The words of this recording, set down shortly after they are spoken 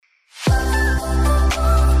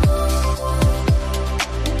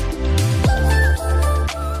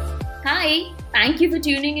Hi, thank you for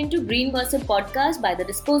tuning into Green Gossip Podcast by the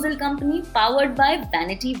Disposal Company powered by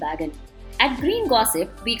Vanity Wagon. At Green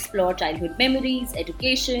Gossip, we explore childhood memories,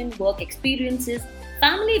 education, work experiences,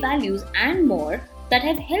 family values, and more that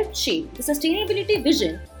have helped shape the sustainability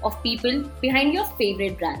vision of people behind your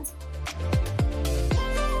favorite brands.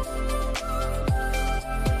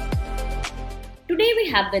 Today we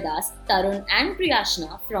have with us Tarun and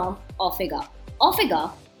Priyashna from Offiga.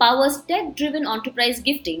 Offiga powers tech-driven enterprise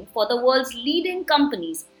gifting for the world's leading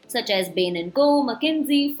companies such as Bain & Co,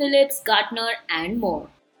 McKinsey, Philips, Gartner and more.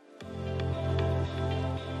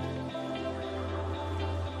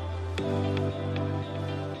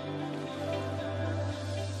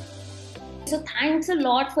 So thanks a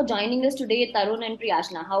lot for joining us today, Tarun and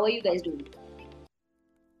Priyashna. How are you guys doing?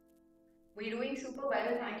 We're doing super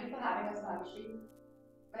well. Thank you for having us, Bharashri.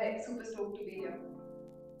 We're super stoked to be here.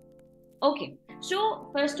 Okay,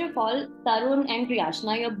 so first of all, Tarun and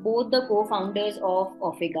Priyashna, you're both the co-founders of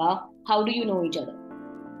Offiga. How do you know each other?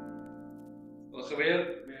 So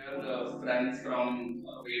we're friends from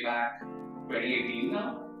way back 2018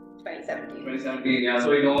 now. 2017. 2017, yeah.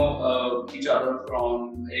 So we know each other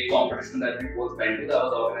from a competition that we both went to that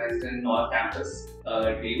was organized in North Campus,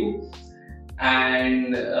 TU.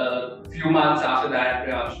 And a few months after that,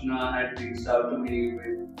 Priyashna had reached out to me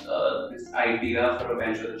with this idea for a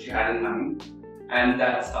venture that she had in mind. And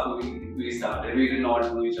that's how we started. We did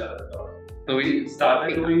not know each other at all. So we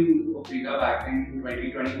started doing Offiga back in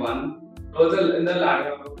 2021. It was in the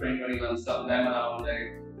latter of 2021, sometime around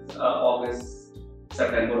August,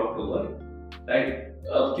 September, October, right?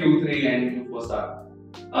 Q3 and Q4 start.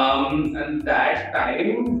 And that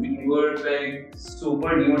time we were like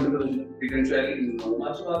super new into the business. We didn't really know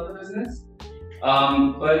much about the business.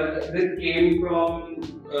 But this came from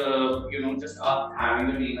just us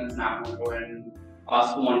having a team and Snap Photo and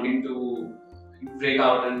us wanting to break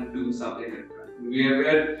out and do something different.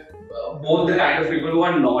 We're both the kind of people who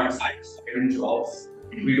are not satisfied in jobs.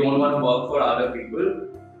 We don't want to work for other people.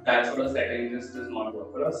 That sort of setting just does not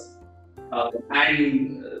work for us. Like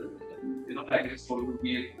I told you,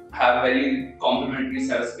 we have a very complementary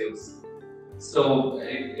set of skills. So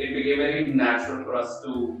it became very natural for us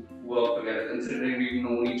to work together, considering we've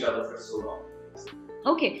known each other for so long.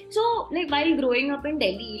 Okay, so while growing up in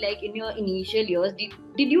Delhi, in your initial years,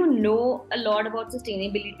 did you know a lot about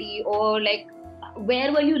sustainability, or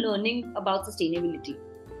where were you learning about sustainability?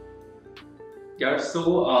 Yeah,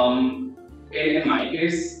 so in my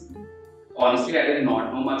case, honestly, I did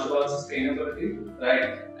not know much about sustainability,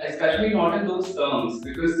 right? Especially not in those terms,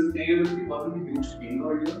 because sustainability wasn't a huge thing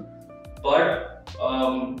earlier. But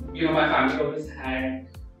my family always had.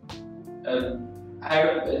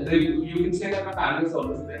 You can say that my family has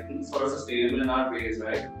always been sort of sustainable in our ways,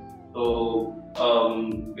 right? So,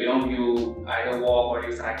 you either walk or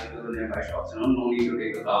you cycle to the nearby shops, no need to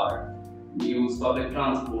take a car. Use public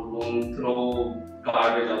transport, don't throw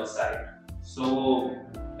garbage outside. So,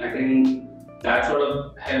 I think that sort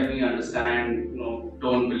of helped me understand,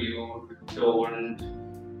 don't pollute, don't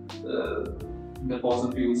the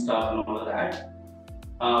fossil fuel stuff and all of that.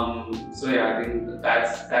 I think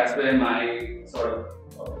that's where my sort of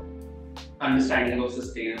understanding of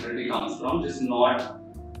sustainability comes from. Just not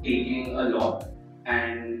taking a lot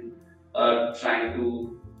and trying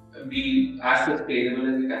to be as sustainable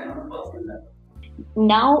as you can on a personal level.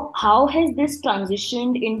 Now, how has this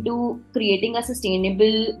transitioned into creating a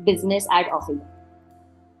sustainable business at Offiga?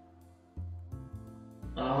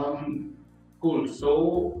 Cool.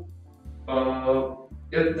 So,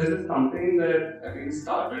 this is something that I think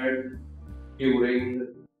started during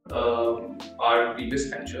our previous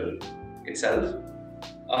venture itself.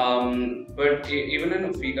 But even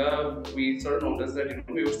in Offiga, we sort of noticed that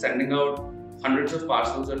we were sending out hundreds of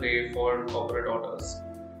parcels a day for corporate orders.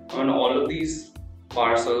 On all of these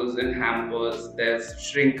parcels in hampers, there's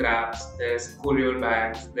shrink wraps, there's courier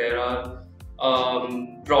bags, there are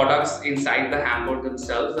products inside the hamper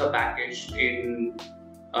themselves are packaged in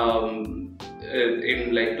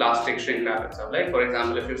plastic shrink wrap and stuff. Like, for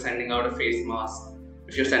example, if you're sending out a face mask,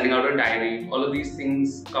 if you're sending out a diary, all of these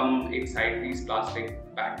things come inside these plastic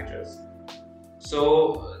packages.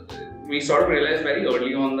 So we sort of realized very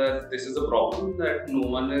early on that this is a problem that no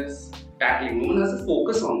one is tackling. No one has a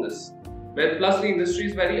focus on this. But plus the industry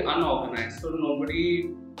is very unorganized, so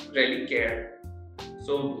nobody really cared.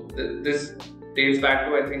 So this dates back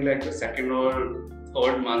to, I think, the second or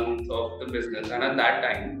third month of the business, and at that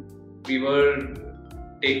time we were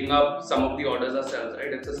taking up some of the orders ourselves,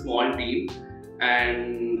 right? It's a small team,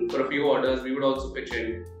 and for a few orders we would also pitch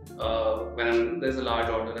in when there's a large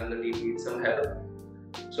order and the team needs some help.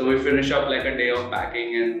 So we finish up a day of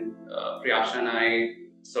packing, and Priyashna and I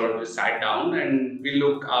sort of just sat down and we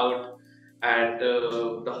look out at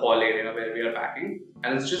the hall area where we are packing,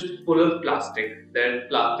 and it's just full of plastic. There's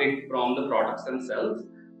plastic from the products themselves.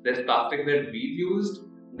 There's plastic that we've used.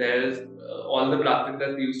 There's all the plastic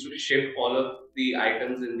that we used to ship all of the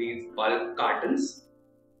items in these bulk cartons,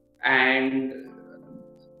 and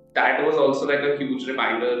that was also like a huge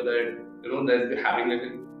reminder that they're having like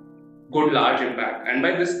a good large impact. And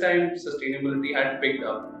by this time, sustainability had picked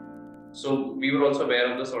up. So we were also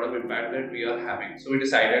aware of the sort of impact that we are having. So we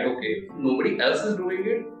decided, okay, if nobody else is doing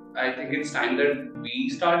it, I think it's time that we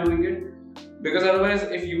start doing it. Because otherwise,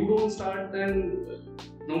 if you don't start, then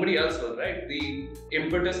nobody else will, right? The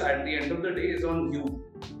impetus at the end of the day is on you.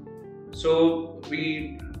 So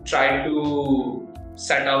we tried to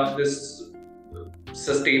set up this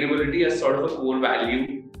sustainability as sort of a core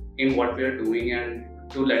value in what we are doing and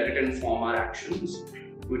to let it inform our actions,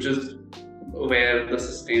 which is where the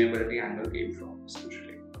sustainability angle came from,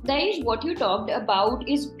 essentially. Daish, what you talked about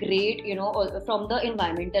is great, from the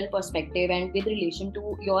environmental perspective and with relation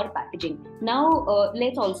to your packaging. Now,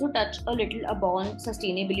 let's also touch a little upon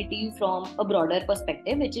sustainability from a broader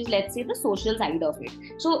perspective, which is, let's say, the social side of it.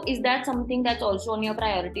 So, is that something that's also on your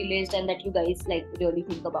priority list and that you guys like really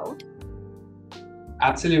think about?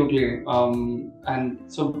 Absolutely. And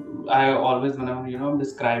so I always, whenever I'm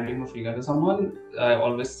describing Offiga to someone, I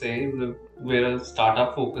always say we're a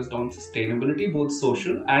startup focused on sustainability, both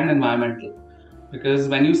social and environmental. Because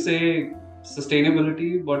when you say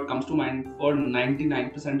sustainability, what comes to mind for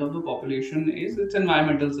 99% of the population is it's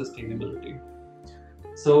environmental sustainability.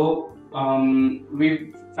 So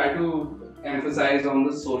we try to emphasize on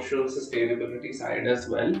the social sustainability side as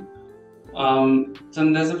well. So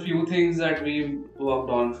there's a few things that we've worked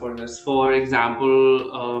on for this. For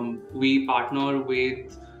example, we partner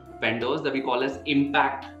with vendors that we call as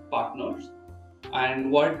impact partners.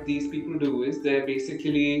 And what these people do is they're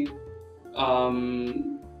basically,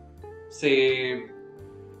 say,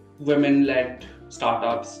 women-led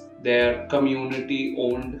startups. They're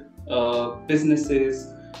community-owned businesses.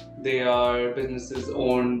 They are businesses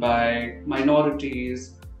owned by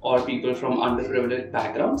minorities or people from underprivileged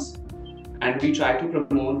backgrounds. And we try to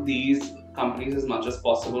promote these companies as much as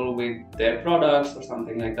possible with their products or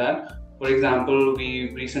something like that. For example, we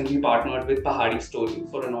recently partnered with Pahadi Story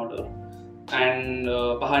for an order. And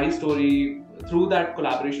Pahadi Story, through that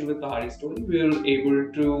collaboration with Pahadi Story, we were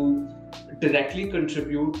able to directly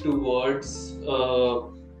contribute towards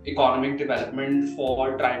economic development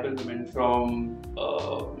for tribal women from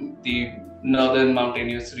the northern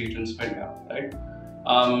mountainous regions of India, right?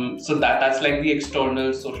 So that's like the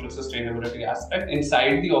external social sustainability aspect.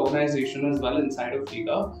 Inside the organization as well, inside of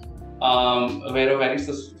Offiga, we're a very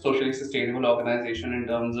socially sustainable organization in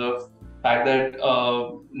terms of fact that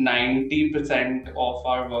 90% of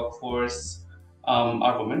our workforce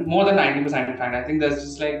are women. More than 90%, in fact. I think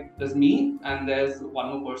there's me and there's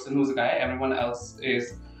one more person who's a guy. Everyone else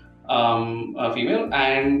is a female,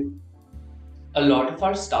 and a lot of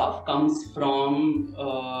our staff comes from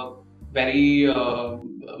very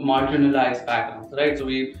marginalized backgrounds, right? So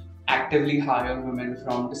we actively hire women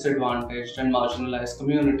from disadvantaged and marginalized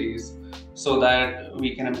communities so that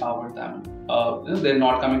we can empower them. They're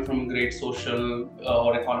not coming from a great social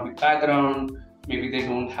or economic background. Maybe they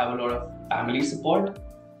don't have a lot of family support.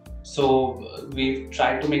 So we've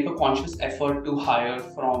tried to make a conscious effort to hire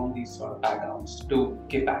from these sort of backgrounds to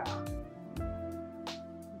give back.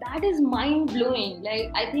 That is mind-blowing.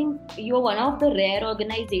 Like, I think you're one of the rare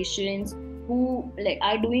organizations who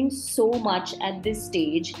are doing so much at this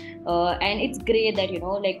stage, and it's great that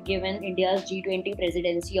given India's G20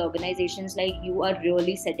 presidency, organizations like you are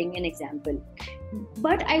really setting an example.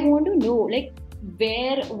 But I want to know,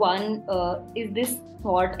 where one is this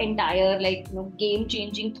thought entire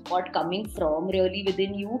game-changing thought coming from really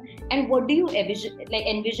within you, and what do you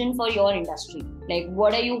envision for your industry?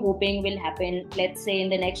 What are you hoping will happen, let's say, in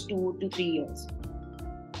the next 2 to 3 years?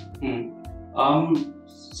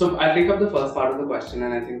 So I'll pick up the first part of the question,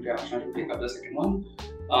 and I think Priyashna will pick up the second one.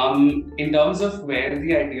 In terms of where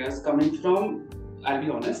the idea is coming from, I'll be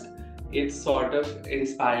honest, it's sort of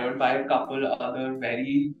inspired by a couple other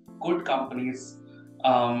very good companies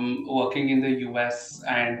working in the US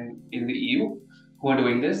and in the EU who are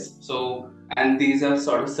doing this. So, and these have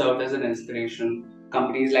sort of served as an inspiration.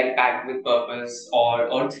 Companies like Pact with Purpose or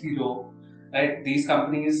Earth Hero, right? These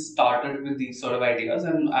companies started with these sort of ideas,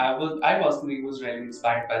 and I personally was really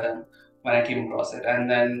inspired by them when I came across it. And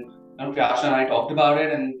then Priyashna and I talked about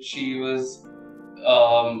it, and she was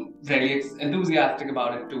really enthusiastic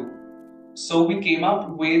about it too. So we came up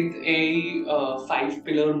with a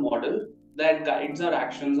 5-pillar model that guides our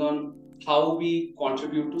actions on how we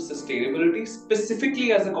contribute to sustainability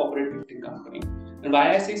specifically as a corporate gifting company. And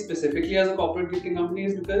why I say specifically as a corporate gifting company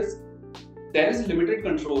is because there is limited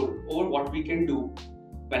control over what we can do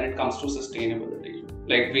when it comes to sustainability.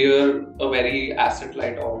 Like, we're a very asset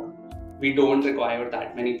light org. We don't require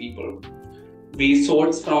that many people. We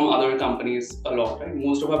source from other companies a lot, right?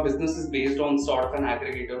 Most of our business is based on sort of an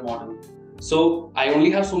aggregator model. So I only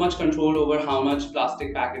have so much control over how much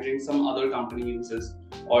plastic packaging some other company uses,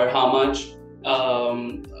 or how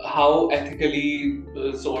ethically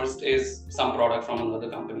sourced is some product from another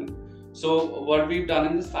company. So what we've done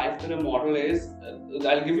in this 5-pillar model is,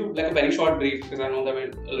 I'll give you like a very short brief because I know that we're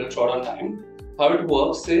a little short on time. How it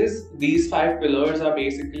works is, these 5 pillars are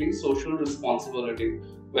basically social responsibility,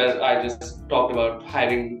 where I just talked about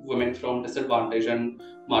hiring women from disadvantaged and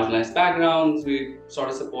marginalized backgrounds. We sort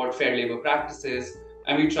of support fair labor practices,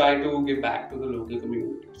 and we try to give back to the local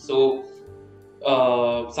community. So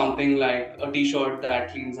something like a t-shirt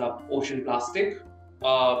that cleans up ocean plastic,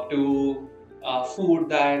 to food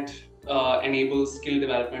that enables skill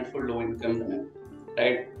development for low-income women,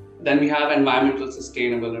 right? Then we have environmental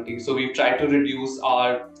sustainability. So we've tried to reduce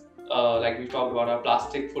our, like we've talked about, our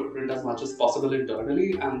plastic footprint as much as possible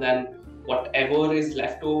internally, and then whatever is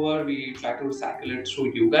left over, we try to recycle it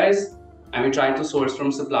through you guys, and we try to source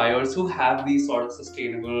from suppliers who have these sort of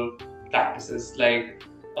sustainable practices. Like,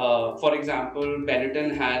 for example,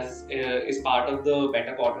 Benetton is part of the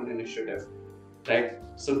Better Cotton initiative, right?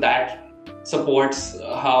 So that supports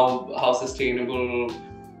how sustainable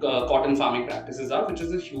cotton farming practices are, which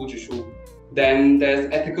is a huge issue. Then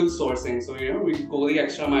there's ethical sourcing. So, we go the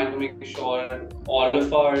extra mile to make sure all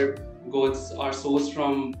of our goods are sourced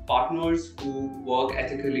from partners who work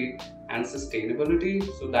ethically and sustainability.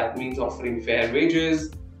 So that means offering fair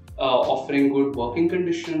wages, offering good working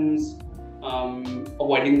conditions,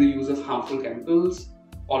 avoiding the use of harmful chemicals,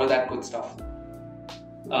 all of that good stuff.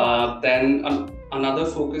 Then another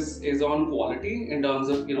focus is on quality, in terms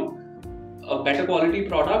of, a better quality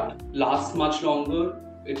product lasts much longer.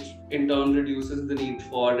 It in turn reduces the need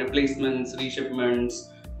for replacements,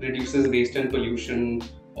 reshipments, reduces waste and pollution,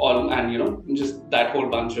 and just that whole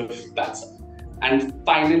bunch of bad stuff. And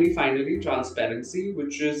finally, transparency,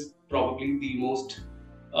 which is probably the most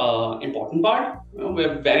important part.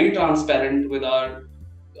 We're very transparent with our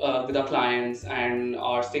clients and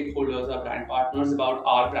our stakeholders, our brand partners, about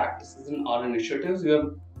our practices and our initiatives. We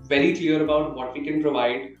are very clear about what we can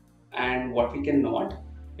provide and what we cannot.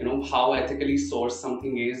 How ethically sourced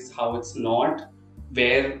something is, how it's not,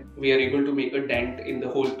 where we are able to make a dent in the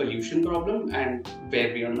whole pollution problem, and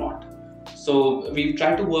where we are not. So we've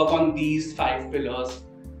tried to work on these 5 pillars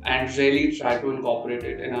and really try to incorporate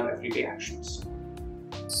it in our everyday actions.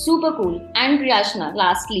 Super cool. And Priyashna,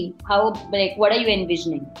 lastly, what are you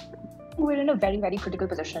envisioning? We're in a very, very critical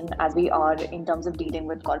position as we are in terms of dealing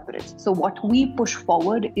with corporates. So what we push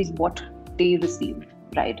forward is what they receive,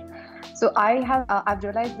 right? So I've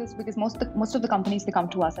realized this because most of the companies, they come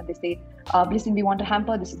to us and they say, listen, we want a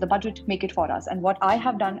hamper, this is the budget, make it for us. And what I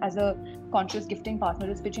have done as a conscious gifting partner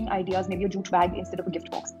is pitching ideas, maybe a jute bag instead of a gift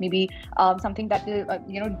box, maybe something that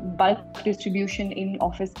bulk distribution in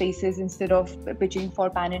office spaces instead of pitching for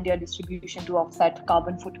pan-India distribution to offset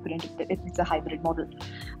carbon footprint if it's a hybrid model.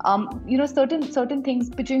 Certain things,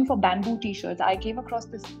 pitching for bamboo t-shirts. I came across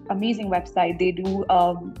this amazing website. They do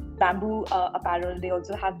bamboo apparel. They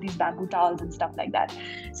also have these bamboo towels and stuff like that.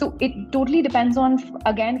 So it totally depends on,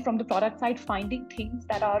 again, from the product side, finding things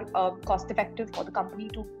that are cost effective for the company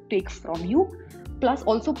to take from you, plus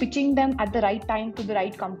also pitching them at the right time to the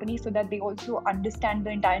right company so that they also understand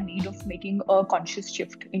the entire need of making a conscious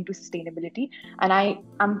shift into sustainability. And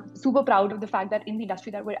I'm super proud of the fact that in the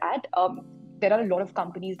industry that we're at, there are a lot of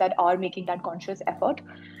companies that are making that conscious effort,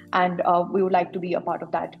 and we would like to be a part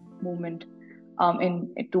of that movement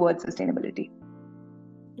towards sustainability.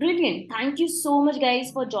 Brilliant. Thank you so much, guys,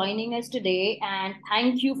 for joining us today, and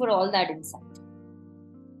thank you for all that insight.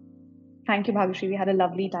 Thank you, Bhagyashree. We had a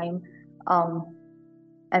lovely time,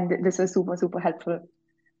 and this was super, super helpful.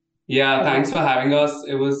 Yeah, thanks for having us.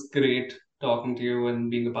 It was great talking to you and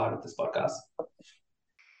being a part of this podcast.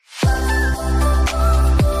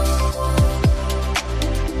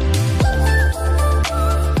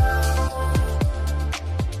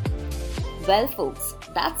 Well, folks,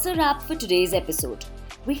 that's a wrap for today's episode.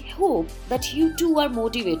 We hope that you too are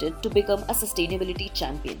motivated to become a sustainability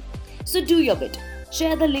champion. So do your bit.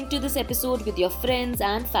 Share the link to this episode with your friends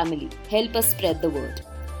and family. Help us spread the word.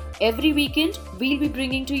 Every weekend, we'll be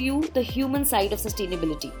bringing to you the human side of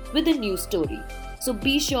sustainability with a new story. So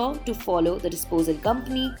be sure to follow The Disposal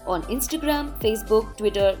Company on Instagram, Facebook,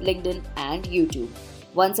 Twitter, LinkedIn, and YouTube.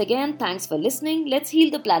 Once again, thanks for listening. Let's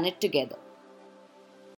heal the planet together.